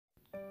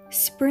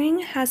Spring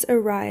has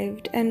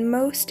arrived, and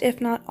most, if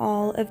not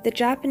all, of the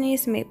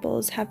Japanese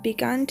maples have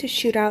begun to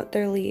shoot out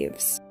their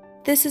leaves.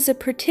 This is a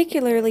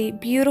particularly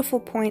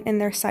beautiful point in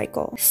their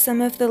cycle. Some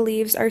of the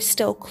leaves are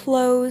still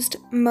closed,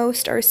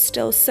 most are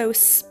still so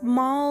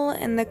small,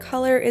 and the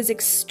color is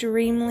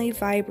extremely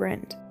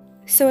vibrant.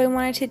 So I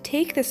wanted to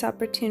take this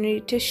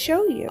opportunity to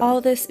show you all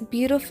this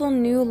beautiful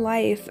new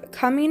life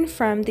coming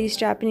from these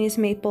Japanese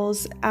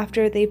maples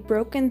after they've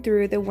broken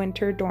through the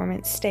winter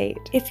dormant state.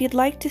 If you'd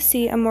like to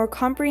see a more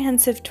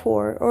comprehensive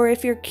tour, or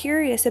if you're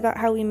curious about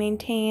how we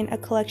maintain a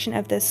collection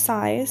of this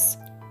size,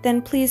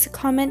 then please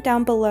comment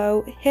down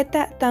below, hit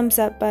that thumbs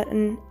up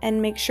button,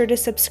 and make sure to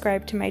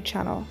subscribe to my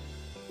channel.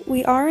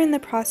 We are in the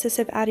process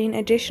of adding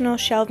additional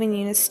shelving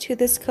units to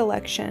this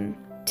collection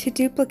to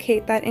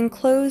duplicate that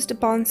enclosed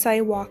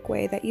bonsai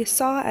walkway that you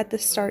saw at the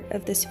start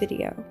of this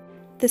video.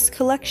 This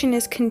collection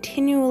is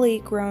continually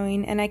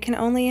growing, and I can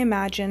only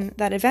imagine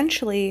that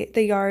eventually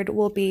the yard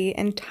will be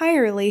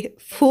entirely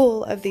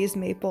full of these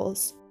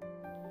maples.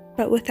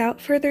 But without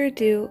further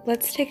ado,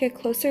 let's take a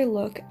closer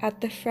look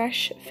at the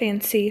fresh,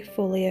 fancy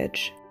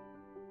foliage.